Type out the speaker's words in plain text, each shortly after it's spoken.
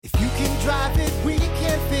drive it, we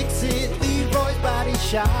can fix it. Leroy's Body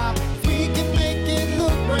Shop. We can make it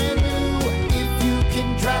look brand new. If you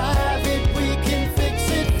can drive it, we can fix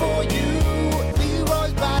it for you.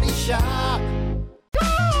 Leroy's Body Shop.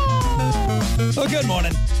 Well, good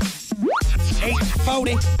morning.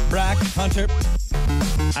 8:40. Brock, Hunter.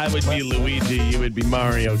 I would be Luigi. You would be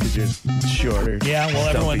Mario because you're shorter. Yeah,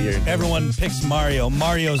 well, everyone picks Mario.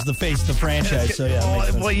 Mario's the face of the franchise, so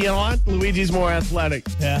yeah. Well, you know what? Luigi's more athletic.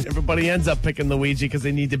 Yeah. Everybody ends up picking Luigi because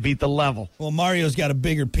they need to beat the level. Well, Mario's got a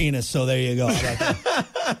bigger penis, so there you go.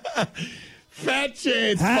 Fat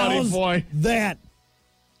chance, buddy boy. That?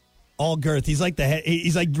 All girth. He's like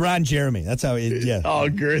he's like Ron Jeremy. That's how he. Yeah. All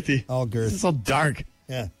girthy. All girth. It's so dark.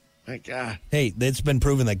 Yeah. My God. Hey, it's been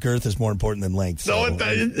proven that girth is more important than length. So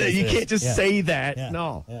you can't just say that. Yeah.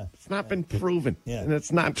 No. Yeah. It's not been proven. Yeah. And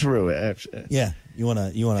it's not true. Yeah. You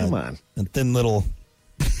wanna Come on. a thin little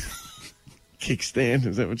kickstand?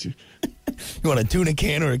 Is that what you you want a tuna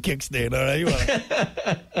can or a kickstand? All right. You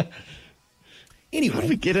want Anyway. How do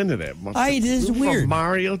we get into that? It is weird. From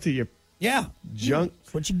Mario to your junk.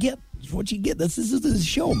 That's what you get. That's what you get. This is a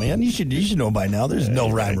show, man. You should know by now. There's no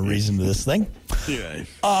rhyme or reason to this thing.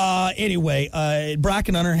 Yeah. Anyway, Brock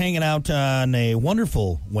and Hunter hanging out on a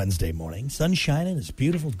wonderful Wednesday morning. Sun shining. It's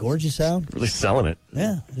beautiful, gorgeous out. Really selling it.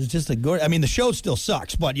 Yeah, it's just a gorgeous. I mean, the show still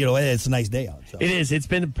sucks, but it's a nice day out. So. It is. It's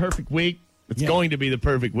been a perfect week. It's going to be the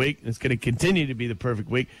perfect week. It's going to continue to be the perfect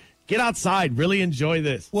week. Get outside. Really enjoy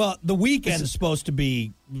this. Well, the weekend is supposed to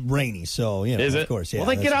be rainy, so is it? Of course. Yeah. Well,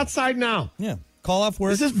 then get outside now. Yeah. Call off work.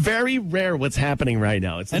 This is very rare what's happening right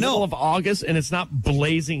now. It's the middle of August, and it's not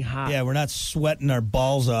blazing hot. Yeah, we're not sweating our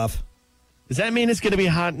balls off. Does that mean it's going to be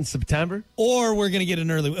hot in September? Or we're going to get an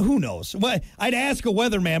early... Who knows? Well, I'd ask a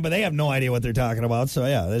weatherman, but they have no idea what they're talking about. So,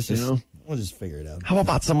 yeah, we'll just figure it out. How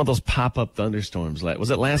about some of those pop-up thunderstorms? Was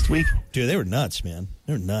it last week? Dude, they were nuts, man.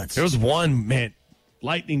 They were nuts. There was one, man,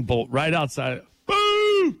 lightning bolt right outside.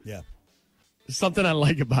 Boom! Yeah. There's something I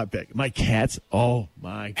like about that. My cats, oh,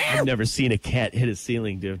 my. I've never seen a cat hit a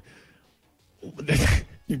ceiling, dude.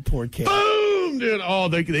 Your poor cat. Boom, dude. Oh,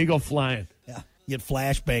 they go flying. Yeah. You get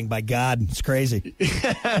flashbanged by God. It's crazy.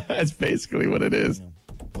 That's basically what it is.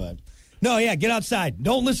 But no, yeah, get outside.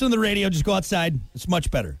 Don't listen to the radio. Just go outside. It's much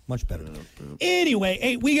better. Much better. Anyway,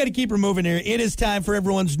 hey, we got to keep her moving here. It is time for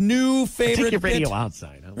everyone's new favorite. Take your radio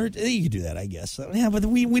outside. Or, you can do that, I guess. Yeah, but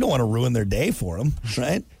we don't want to ruin their day for them,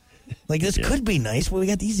 right? Like, this could be nice, but we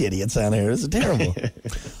got these idiots on here. This is terrible.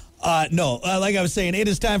 Like I was saying, it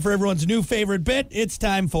is time for everyone's new favorite bit. It's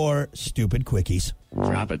time for Stupid Quickies.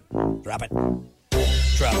 Drop it. Drop it.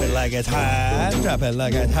 Drop it like it's hot. Drop it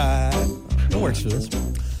like it's hot. It works for this.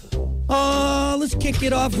 Let's kick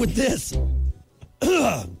it off with this.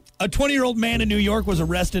 A 20-year-old man in New York was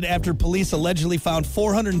arrested after police allegedly found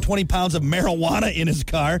 420 pounds of marijuana in his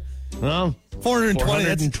car. Well,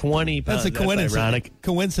 420 pounds. That's a coincidence. Ironic.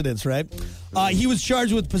 Coincidence, right? He was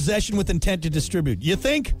charged with possession with intent to distribute. You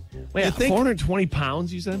think? Wait, you think? 420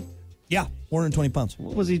 pounds, you said? Yeah, 420 pounds.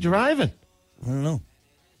 What was he driving? I don't know.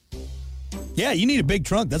 Yeah, you need a big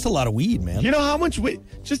trunk. That's a lot of weed, man. You know how much weed?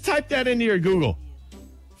 Just type that into your Google.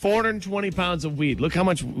 420 pounds of weed. Look how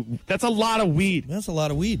much. That's a lot of weed. That's a lot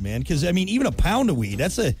of weed, man. Because, I mean, even a pound of weed,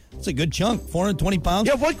 that's a good chunk. 420 pounds.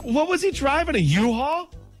 Yeah, what was he driving? A U-Haul?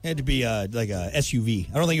 It had to be like a SUV.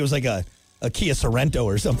 I don't think it was like a Kia Sorento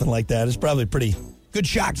or something like that. It's probably pretty good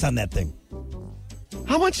shocks on that thing.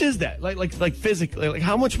 How much is that? Like physically, like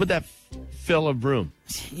how much would that fill a room?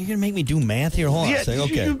 You're gonna make me do math here. Hold on a second.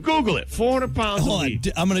 Okay, you Google it. 400 pounds of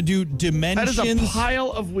weed. I'm gonna do dimensions. That is a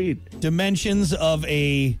pile of weed. Dimensions of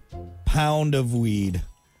a pound of weed.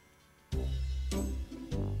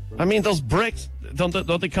 I mean, those bricks don't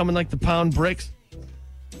they come in like the pound bricks?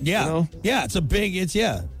 Yeah, you know? Yeah. It's a big.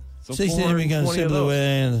 So 420 of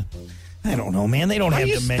those. I don't know, man. They don't have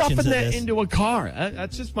dimensions. How are you stuffing that this into a car?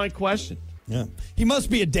 That's just my question. Yeah, he must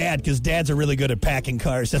be a dad because dads are really good at packing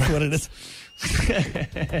cars. That's what it is.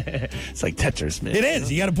 It's like Tetris, man. It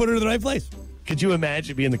is. You got to put it in the right place. Could you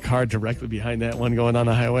imagine being in the car directly behind that one going on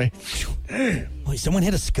the highway? Wait, someone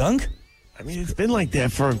hit a skunk? I mean, it's been like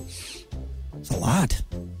that for... It's a lot.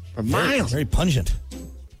 For miles. Very pungent.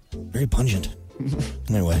 Very pungent.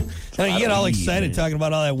 Anyway. You get all excited talking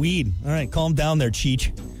about all that weed. All right, calm down there,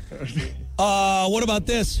 Cheech. What about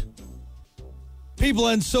this? People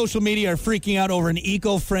on social media are freaking out over an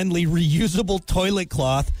eco-friendly reusable toilet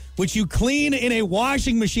cloth, which you clean in a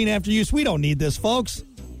washing machine after use. We don't need this, folks.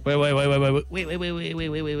 Wait.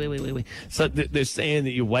 So they're saying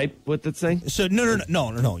that you wipe with the thing? So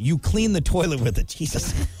no. You clean the toilet with it.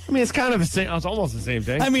 Jesus. I mean, it's kind of the same. It's almost the same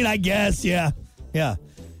thing. I mean, I guess, yeah.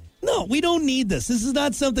 No, we don't need this. This is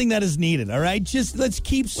not something that is needed, all right? Just let's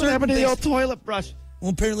keep certain What happened to the things. old toilet brush?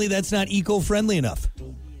 Well, apparently that's not eco-friendly enough.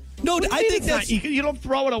 No, I think that's... You don't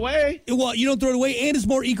throw it away. Well, you don't throw it away, and it's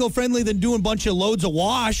more eco-friendly than doing a bunch of loads of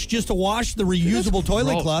wash just to wash the reusable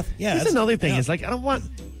toilet gross. cloth. Yeah, That's another thing. It's like, I don't want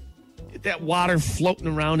that water floating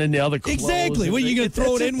around in the other clothes. Exactly. What, you going to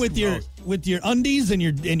throw it in with your undies and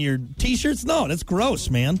your T-shirts? No, that's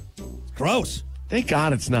gross, man. It's gross. Thank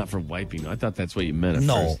God it's not for wiping. I thought that's what you meant at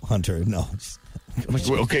No, first. Hunter, no.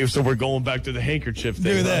 Okay, so we're going back to the handkerchief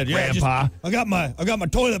thing. Do that, yeah. Grandpa. I got my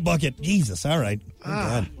toilet bucket. Jesus, all right. Oh,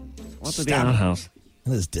 God. What's the outhouse?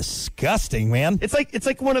 That is disgusting, man. It's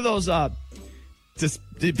like one of those the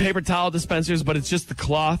paper towel dispensers, but it's just the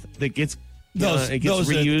cloth that gets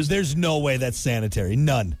reused. There's no way that's sanitary.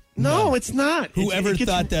 None. No, it's not. Whoever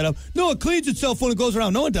thought that up? No, it cleans itself when it goes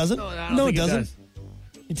around. No, it doesn't. No, it doesn't.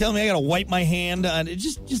 You tell me I got to wipe my hand on it?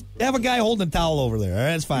 Just have a guy holding a towel over there. All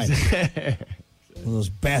right, it's fine. One of those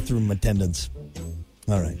bathroom attendants.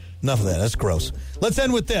 All right, enough of that. That's gross. Let's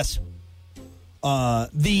end with this.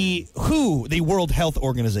 The WHO, the World Health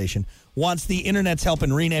Organization, wants the internet's help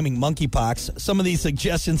in renaming monkeypox. Some of these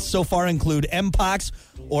suggestions so far include Mpox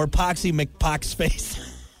or Poxy McPoxface.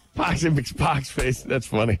 Poxy McPoxface. That's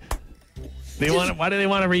funny. Why do they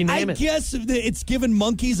want to rename it? I guess it's given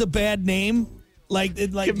monkeys a bad name.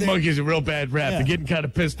 Give monkeys a real bad rap. Yeah. They're getting kind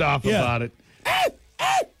of pissed off about it.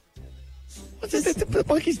 The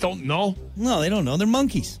monkeys don't know. No, they don't know. They're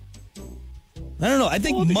monkeys. I don't know. I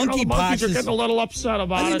think monkeypox monkeys are getting a little upset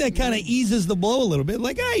about it. I think that kind of eases the blow a little bit.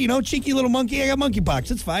 Like, hey, cheeky little monkey, I got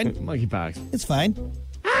monkeypox. It's fine. Monkeypox. It's fine.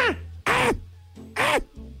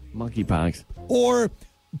 Monkeypox. Or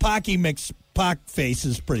Pocky McPockface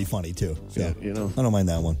is pretty funny, too. So, I don't mind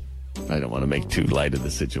that one. I don't want to make too light of the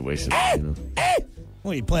situation.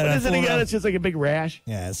 What, you planning on fooling around? It's just like a big rash.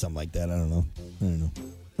 Yeah, it's something like that. I don't know.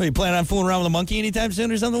 What, you planning on fooling around with a monkey anytime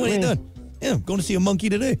soon or something? What are you doing? Yeah, I'm going to see a monkey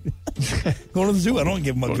today. Going to the zoo. I don't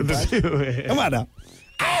give monkey pox. Come on now.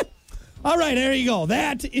 All right, there you go.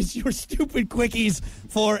 That is your stupid quickies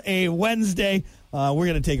for a Wednesday. We're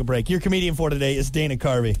going to take a break. Your comedian for today is Dana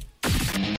Carvey.